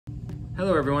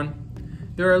Hello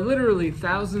everyone. There are literally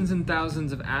thousands and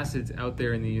thousands of acids out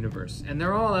there in the universe, and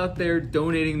they're all out there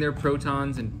donating their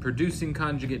protons and producing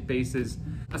conjugate bases.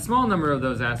 A small number of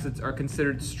those acids are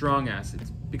considered strong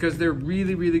acids because they're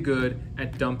really good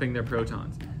at dumping their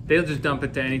protons. They'll just dump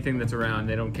it to anything that's around,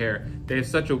 they don't care. They have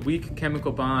such a weak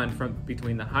chemical bond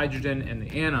between the hydrogen and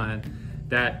the anion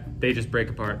that they just break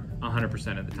apart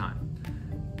 100% of the time.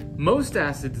 Most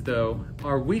acids, though,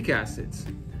 are weak acids,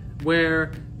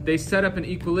 where they set up an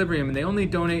equilibrium and they only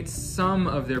donate some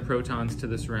of their protons to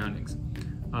the surroundings.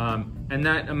 And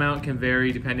that amount can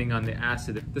vary depending on the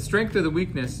acid. The strength or the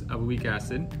weakness of a weak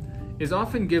acid is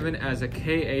often given as a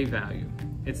Ka value.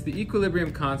 It's the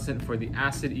equilibrium constant for the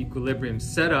acid equilibrium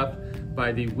set up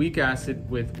by the weak acid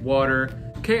with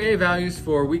water. Ka values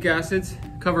for weak acids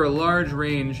cover a large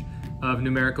range of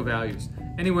numerical values,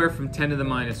 anywhere from 10 to the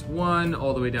minus 1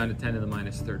 all the way down to 10 to the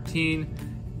minus 13.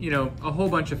 You know, a whole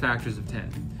bunch of factors of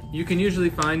 10. You can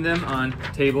usually find them on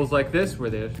tables like this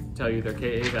where they tell you their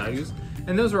Ka values,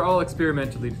 and those are all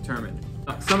experimentally determined.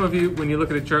 Some of you, when you look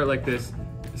at a chart like this,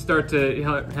 start to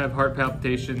have heart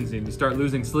palpitations and you start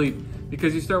losing sleep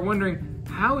because you start wondering,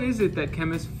 how is it that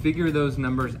chemists figure those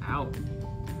numbers out?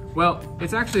 Well,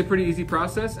 it's actually a pretty easy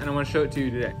process, and I want to show it to you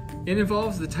today. It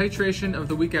involves the titration of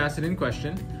the weak acid in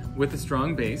question with a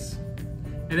strong base,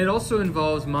 and it also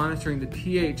involves monitoring the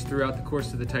pH throughout the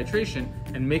course of the titration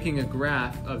and making a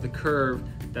graph of the curve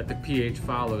that the pH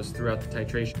follows throughout the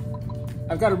titration.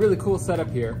 I've got a really cool setup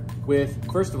here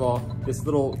with, first of all, this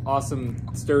little awesome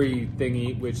stirry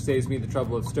thingy which saves me the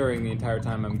trouble of stirring the entire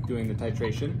time I'm doing the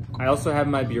titration. I also have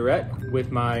my burette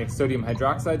with my sodium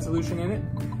hydroxide solution in it,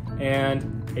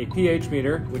 and a pH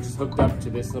meter which is hooked up to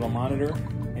this little monitor,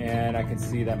 and I can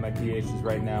see that my pH is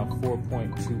right now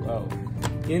 4.20.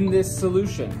 In this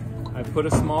solution, I put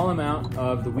a small amount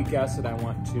of the weak acid I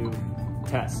want to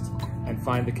test and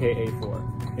find the Ka for.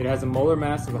 It has a molar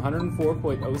mass of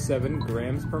 104.07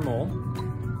 grams per mole,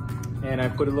 and I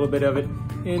put a little bit of it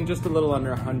in just a little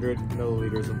under 100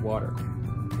 milliliters of water.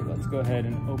 So let's go ahead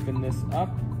and open this up.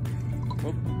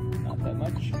 Oh, not that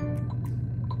much.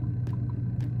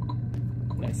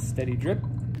 Nice steady drip.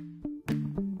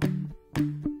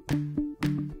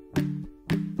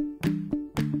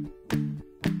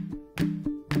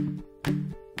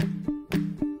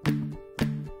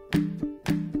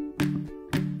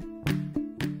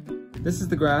 This is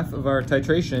the graph of our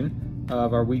titration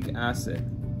of our weak acid.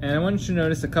 And I want you to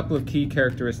notice a couple of key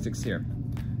characteristics here.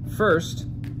 First,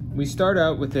 we start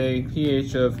out with a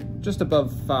pH of just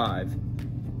above 5.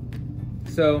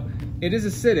 So it is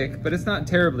acidic, but it's not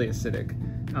terribly acidic.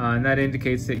 And that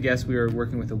indicates that yes, we are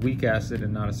working with a weak acid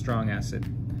and not a strong acid.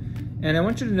 And I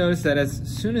want you to notice that as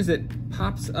soon as it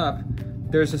pops up,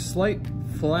 there's a slight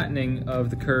flattening of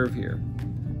the curve here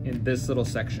in this little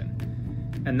section.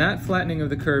 And that flattening of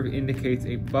the curve indicates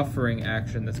a buffering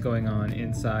action that's going on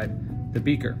inside the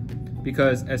beaker.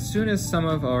 Because as soon as some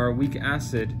of our weak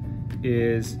acid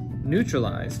is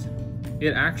neutralized,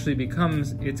 it actually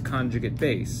becomes its conjugate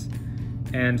base.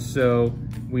 And so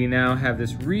we now have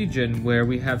this region where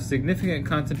we have significant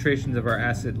concentrations of our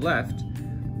acid left,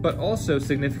 but also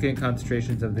significant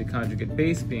concentrations of the conjugate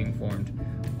base being formed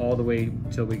all the way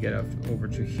till we get over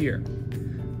to here.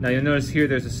 Now you'll notice here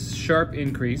there's a sharp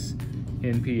increase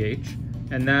in pH,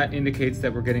 and that indicates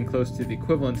that we're getting close to the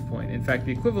equivalence point. In fact,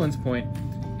 the equivalence point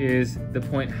is the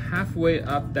point halfway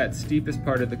up that steepest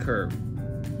part of the curve,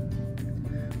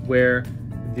 where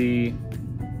the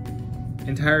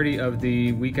entirety of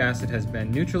the weak acid has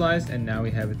been neutralized, and now we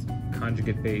have its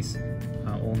conjugate base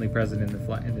only present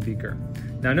in the beaker.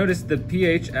 Now notice the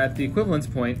pH at the equivalence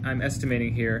point I'm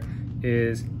estimating here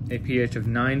is a pH of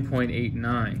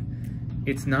 9.89.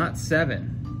 It's not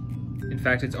 7. In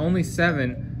fact, it's only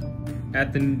 7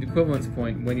 at the equivalence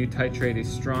point when you titrate a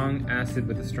strong acid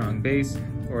with a strong base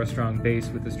or a strong base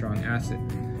with a strong acid.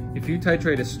 If you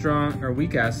titrate a strong or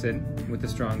weak acid with a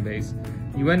strong base,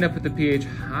 you end up with a pH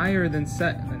higher than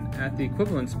 7 at the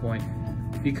equivalence point,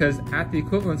 because at the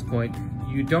equivalence point,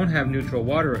 you don't have neutral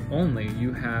water only,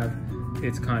 you have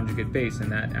its conjugate base, and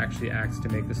that actually acts to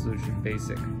make the solution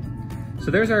basic.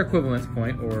 So there's our equivalence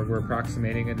point, or we're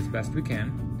approximating it as best we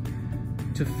can.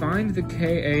 To find the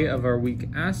Ka of our weak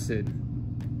acid,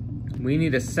 we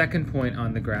need a second point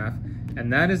on the graph,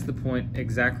 and that is the point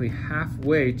exactly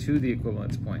halfway to the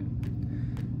equivalence point.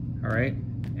 All right,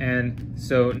 and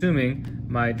so assuming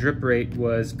my drip rate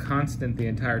was constant the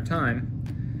entire time,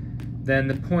 then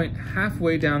the point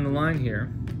halfway down the line here,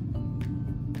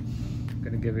 I'm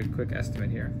going to give you a quick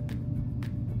estimate here.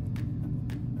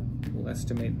 We'll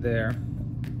estimate there.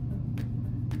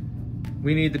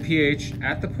 we need the pH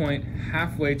at the point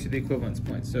halfway to the equivalence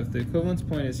point. So if the equivalence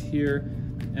point is here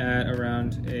at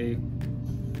around a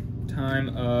time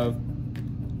of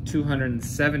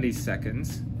 270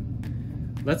 seconds,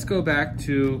 let's go back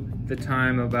to the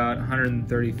time about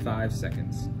 135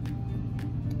 seconds.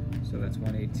 So that's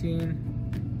 118.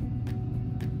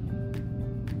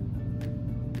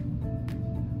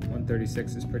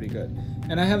 136 is pretty good.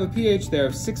 And I have a pH there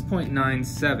of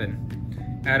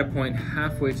 6.97 at a point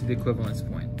halfway to the equivalence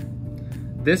point.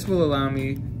 This will allow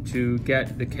me to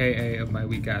get the Ka of my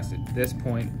weak acid, this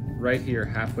point right here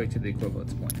halfway to the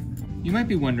equivalence point. You might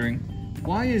be wondering,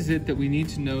 why is it that we need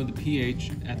to know the pH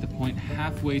at the point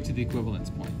halfway to the equivalence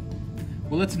point?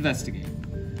 Well, let's investigate.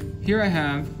 Here I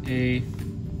have a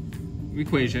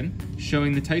equation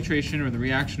showing the titration or the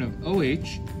reaction of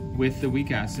OH with the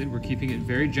weak acid. We're keeping it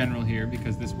very general here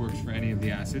because this works for any of the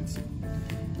acids.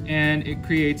 And it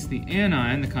creates the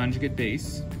anion, the conjugate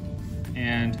base,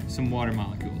 and some water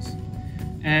molecules.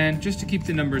 And just to keep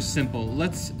the numbers simple,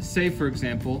 let's say, for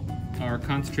example, our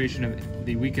concentration of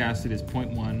the weak acid is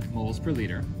 0.1 moles per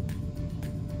liter.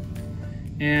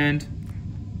 And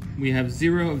we have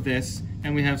 0 of this,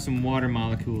 and we have some water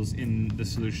molecules in the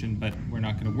solution, but we're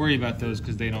not going to worry about those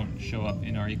because they don't show up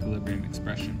in our equilibrium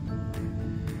expression.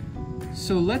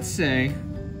 So let's say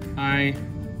I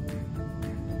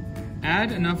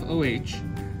add enough OH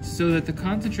so that the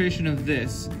concentration of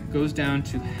this goes down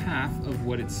to half of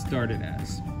what it started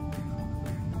as.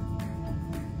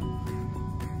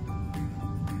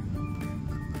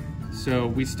 So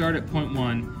we start at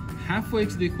 0.1, halfway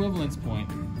to the equivalence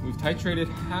point. We've titrated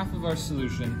half of our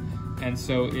solution, and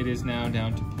so it is now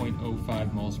down to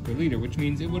 0.05 moles per liter, which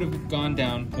means it would have gone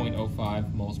down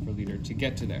 0.05 moles per liter to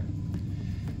get to there.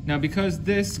 Now, because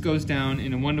this goes down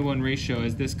in a 1-to-1 ratio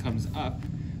as this comes up,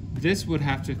 this would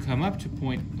have to come up to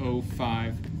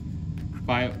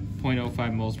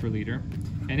 0.05 moles per liter,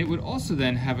 and it would also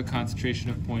then have a concentration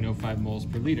of 0.05 moles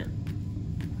per liter.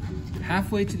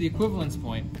 Halfway to the equivalence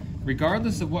point,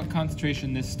 regardless of what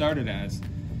concentration this started as,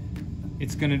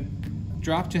 it's going to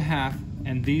drop to half,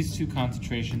 and these two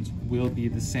concentrations will be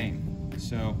the same.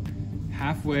 So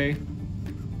halfway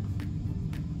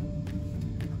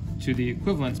to the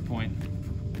equivalence point,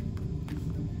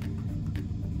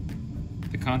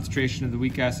 the concentration of the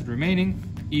weak acid remaining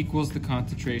equals the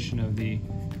concentration of the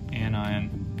anion,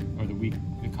 or the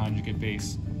conjugate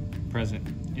base, present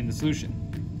in the solution.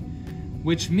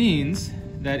 Which means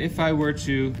that if I were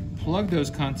to plug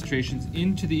those concentrations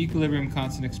into the equilibrium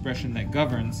constant expression that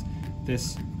governs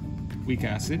this weak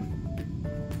acid,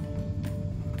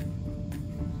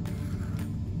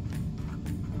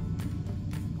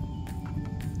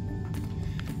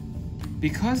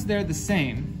 because they're the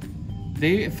same,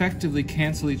 they effectively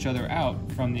cancel each other out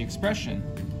from the expression,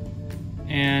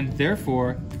 and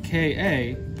therefore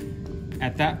Ka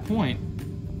at that point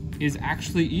is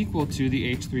actually equal to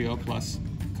the H3O plus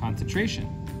concentration.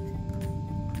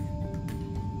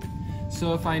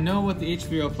 So if I know what the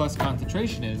H3O plus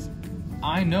concentration is,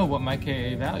 I know what my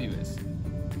Ka value is.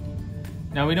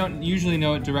 Now, we don't usually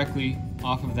know it directly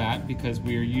off of that because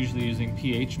we are usually using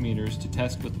pH meters to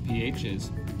test what the pH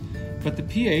is. But the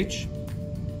pH,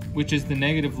 which is the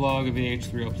negative log of the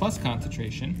H3O plus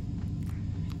concentration,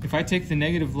 if I take the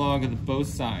negative log of both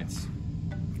sides,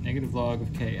 negative log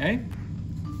of Ka,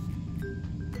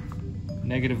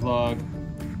 negative log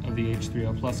of the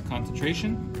H3O plus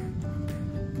concentration,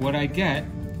 what I get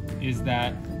is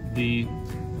that the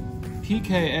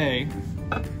pKa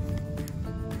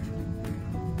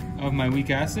of my weak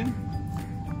acid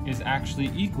is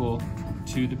actually equal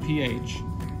to the pH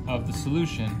of the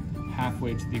solution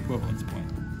halfway to the equivalence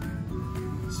point.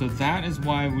 So that is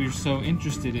why we're so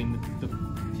interested in the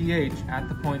pH at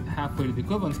the point halfway to the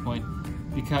equivalence point,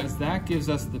 because that gives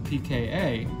us the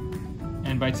pKa,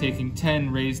 and by taking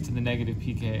 10 raised to the negative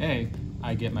pKa,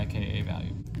 I get my Ka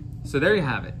value. So there you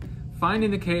have it.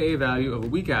 Finding the Ka value of a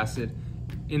weak acid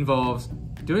involves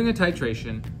doing a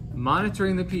titration,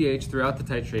 monitoring the pH throughout the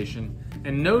titration,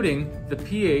 and noting the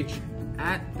pH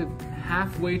at the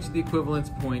halfway to the equivalence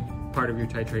point part of your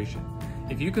titration.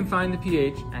 If you can find the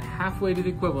pH at halfway to the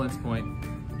equivalence point,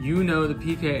 you know the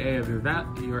pKa of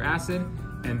your acid,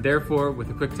 and therefore, with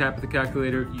a quick tap of the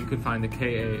calculator, you can find the Ka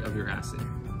of your acid.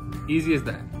 Easy as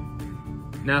that.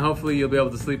 Now hopefully you'll be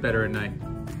able to sleep better at night.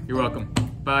 You're welcome.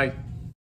 Bye.